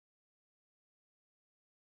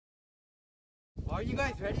Are you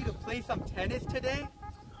guys ready to play some tennis today?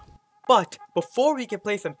 But before we can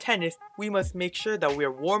play some tennis, we must make sure that we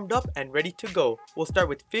are warmed up and ready to go. We'll start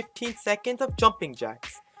with 15 seconds of jumping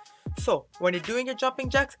jacks. So when you're doing your jumping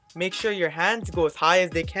jacks, make sure your hands go as high as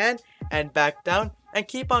they can and back down and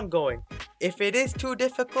keep on going. If it is too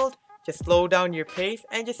difficult, just slow down your pace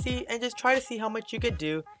and just try to see how much you can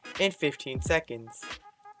do in 15 seconds.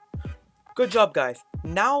 Good job, guys.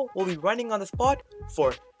 Now we'll be running on the spot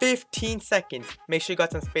for 15 seconds. Make sure you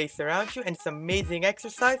got some space around you, and it's amazing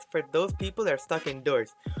exercise for those people that are stuck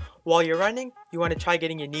indoors. While you're running, you want to try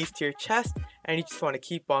getting your knees to your chest, and you just want to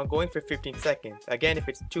keep on going for 15 seconds. Again, if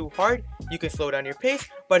it's too hard, you can slow down your pace,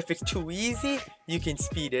 but if it's too easy, you can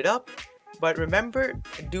speed it up. But remember,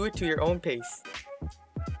 do it to your own pace.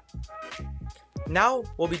 Now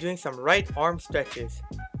we'll be doing some right arm stretches.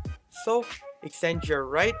 So extend your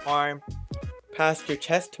right arm past your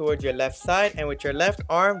chest towards your left side, and with your left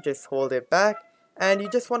arm just hold it back, and you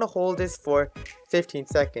just want to hold this for 15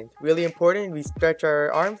 seconds. Really important, we stretch our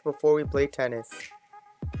arms before we play tennis.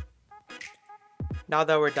 Now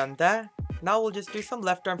that we're done that, now we'll just do some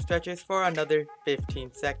left arm stretches for another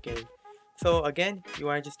 15 seconds. So again, you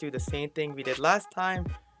want to just do the same thing we did last time,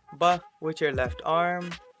 but with your left arm.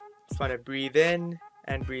 Just want to breathe in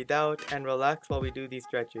and breathe out and relax while we do these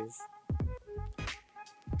stretches.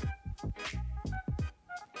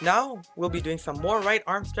 Now we'll be doing some more right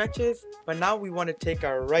arm stretches, but now we want to take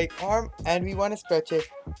our right arm and we want to stretch it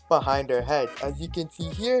behind our head, as you can see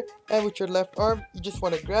here. And with your left arm, you just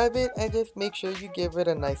want to grab it and just make sure you give it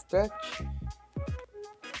a nice stretch.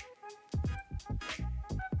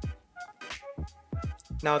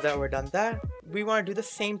 Now that we're done that, we want to do the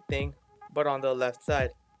same thing but on the left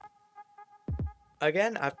side.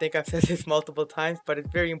 Again, I think I've said this multiple times, but it's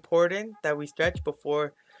very important that we stretch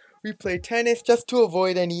before we play tennis, just to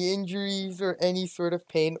avoid any injuries or any sort of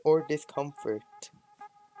pain or discomfort.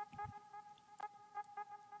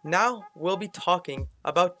 Now we'll be talking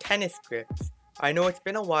about tennis grips. I know it's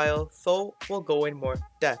been a while, so we'll go in more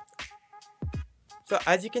depth. So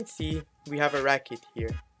as you can see, we have a racket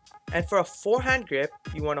here. And for a forehand grip,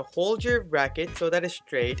 you want to hold your racket so that it's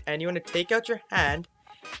straight, and you want to take out your hand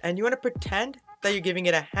and you want to pretend that you're giving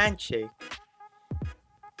it a handshake.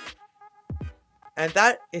 And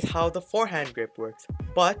that is how the forehand grip works.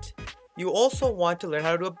 But you also want to learn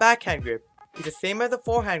how to do a backhand grip. It's the same as the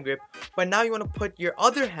forehand grip, but now you want to put your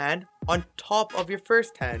other hand on top of your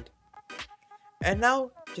first hand. And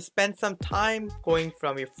now just spend some time going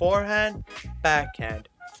from your forehand, and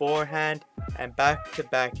back to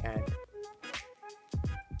backhand.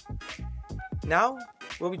 Now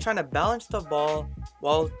we'll be trying to balance the ball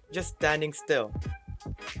while just standing still.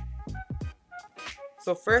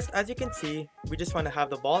 So first, as you can see, we just want to have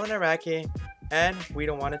the ball in a racket and we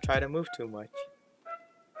don't want to try to move too much.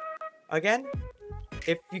 Again,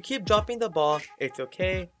 if you keep dropping the ball, it's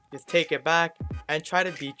okay. Just take it back and try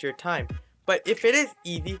to beat your time. But if it is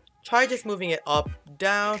easy, try just moving it up,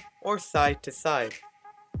 down, or side to side.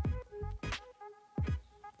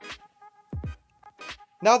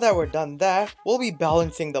 Now that we're done that, we'll be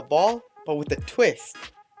balancing the ball, but with a twist.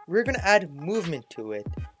 We're going to add movement to it.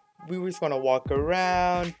 We just want to walk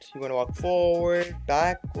around, you want to walk forward,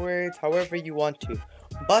 backwards, however you want to.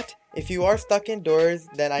 But if you are stuck indoors,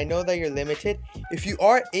 then I know that you're limited. If you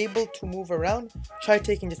are able to move around, try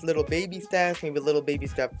taking just little baby steps, maybe a little baby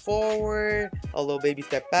step forward, a little baby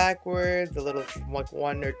step backwards, a little like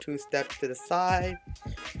 1 or 2 steps to the side.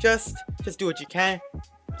 Just do what you can.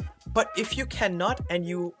 But if you cannot and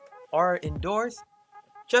you are indoors,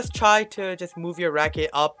 just try to just move your racket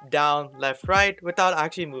up, down, left, right without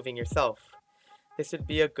actually moving yourself. This would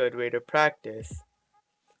be a good way to practice.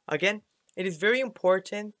 Again, it is very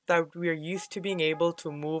important that we are used to being able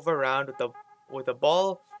to move around with the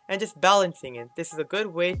ball and just balancing it. This is a good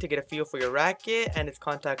way to get a feel for your racket and its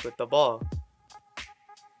contact with the ball.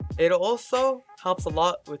 It also helps a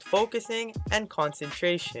lot with focusing and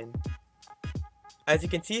concentration. As you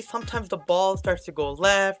can see, sometimes the ball starts to go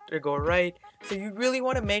left or go right, so you really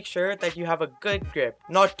want to make sure that you have a good grip.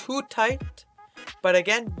 Not too tight, but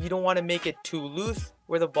again, you don't want to make it too loose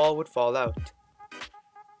where the ball would fall out.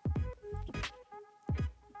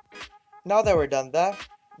 Now that we're done that,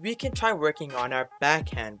 we can try working on our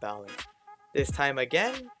backhand balance. This time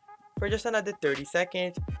again, for just another 30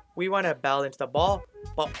 seconds, we want to balance the ball,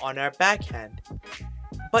 but on our backhand.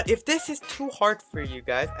 But if this is too hard for you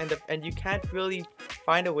guys and you can't really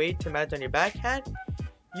find a way to manage on your backhand,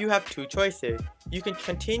 you have two choices. You can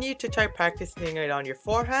continue to try practicing it on your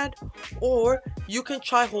forehand, or you can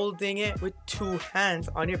try holding it with 2 hands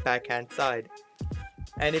on your backhand side.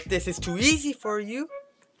 And if this is too easy for you,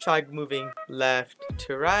 try moving left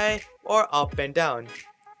to right or up and down.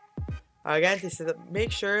 Again, this is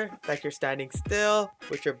make sure that you're standing still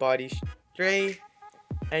with your body straight,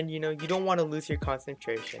 and you don't want to lose your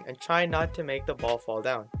concentration, and try not to make the ball fall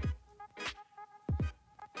down.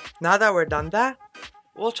 Now that we're done that,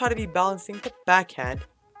 we'll try to be balancing the backhand,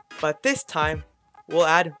 but this time we'll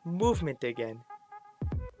add movement again.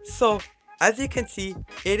 So as you can see,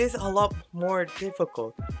 it is a lot more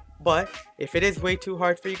difficult, but if it is way too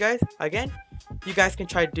hard for you guys, again, you guys can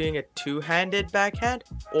try doing a two-handed backhand,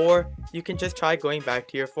 or you can just try going back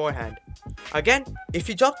to your forehand. Again, if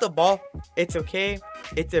you drop the ball, it's okay.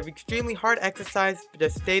 It's an extremely hard exercise, but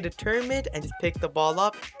just stay determined and just pick the ball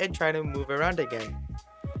up and try to move around again.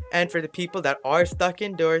 And for the people that are stuck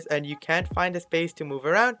indoors and you can't find a space to move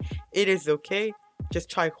around, it is okay. Just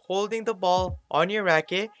try holding the ball on your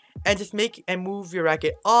racket and just move your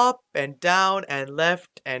racket up and down and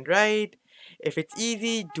left and right. If it's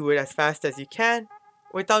easy, do it as fast as you can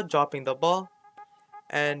without dropping the ball.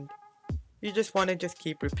 And you just want to just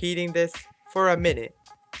keep repeating this for a minute.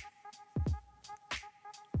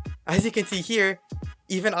 As you can see here,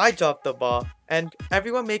 even I dropped the ball, and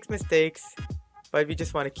everyone makes mistakes, but we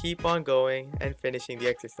just want to keep on going and finishing the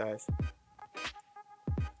exercise.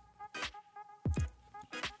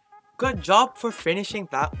 Good job for finishing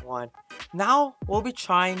that one. Now we'll be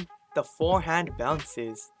trying the forehand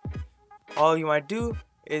bounces. All you want to do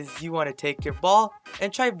is you want to take your ball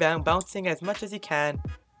and try bouncing as much as you can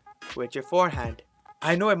with your forehand.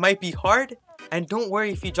 I know it might be hard, and don't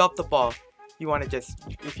worry if you drop the ball. You want to just,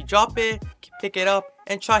 if you drop it, pick it up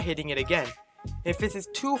and try hitting it again. If this is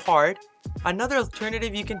too hard, another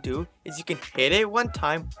alternative you can do is you can hit it one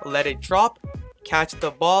time, let it drop, catch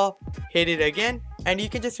the ball, hit it again, and you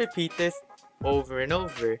can just repeat this over and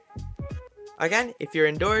over. Again, if you're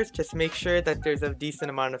indoors, just make sure that there's a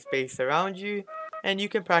decent amount of space around you and you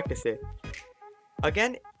can practice it.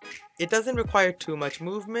 Again, it doesn't require too much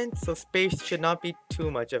movement, so space should not be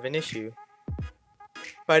too much of an issue.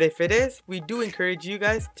 But if it is, we do encourage you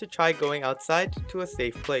guys to try going outside to a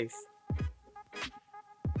safe place.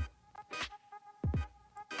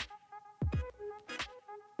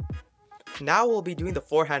 Now we'll be doing the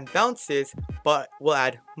forehand bounces, but we'll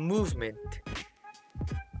add movement.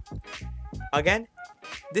 Again,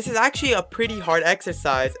 this is actually a pretty hard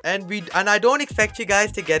exercise, and I don't expect you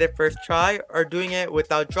guys to get it first try or doing it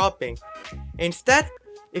without dropping. Instead,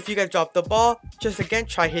 if you guys drop the ball, just again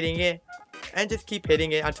try hitting it and just keep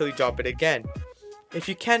hitting it until you drop it again. If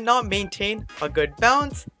you cannot maintain a good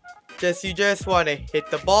bounce, you just want to hit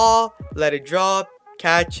the ball, let it drop,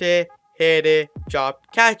 catch it, hit it,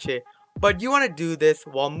 drop, catch it. But you want to do this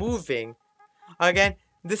while moving. Again,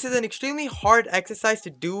 this is an extremely hard exercise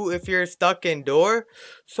to do if you're stuck indoor.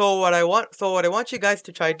 So what I want you guys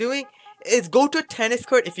to try doing is go to a tennis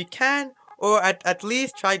court if you can, or at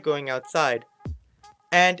least try going outside.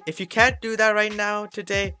 And if you can't do that right now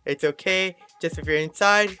today, it's okay. Just if you're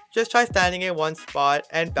inside, just try standing in one spot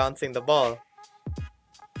and bouncing the ball.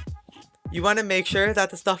 You want to make sure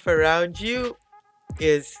that the stuff around you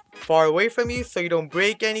is far away from you so you don't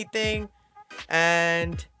break anything,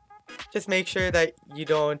 and just make sure that you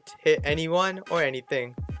don't hit anyone or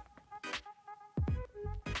anything.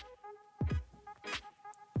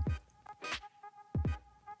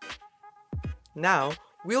 Now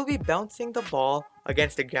we'll be bouncing the ball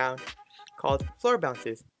against the ground, called floor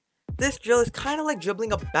bounces. This drill is kind of like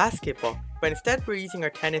dribbling a basketball, but instead we're using our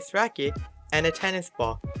tennis racket and a tennis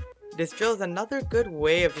ball. This drill is another good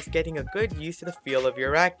way of just getting a good use to the feel of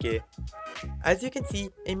your racket. As you can see,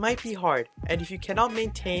 it might be hard, and if you cannot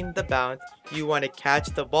maintain the bounce, you want to catch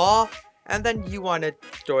the ball, and then you want to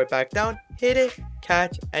throw it back down, hit it,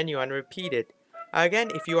 catch, and you want to repeat it. Again,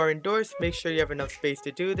 if you are indoors, make sure you have enough space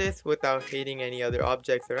to do this without hitting any other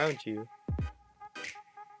objects around you.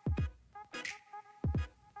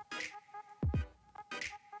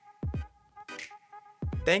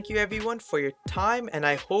 Thank you everyone for your time, and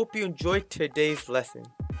I hope you enjoyed today's lesson.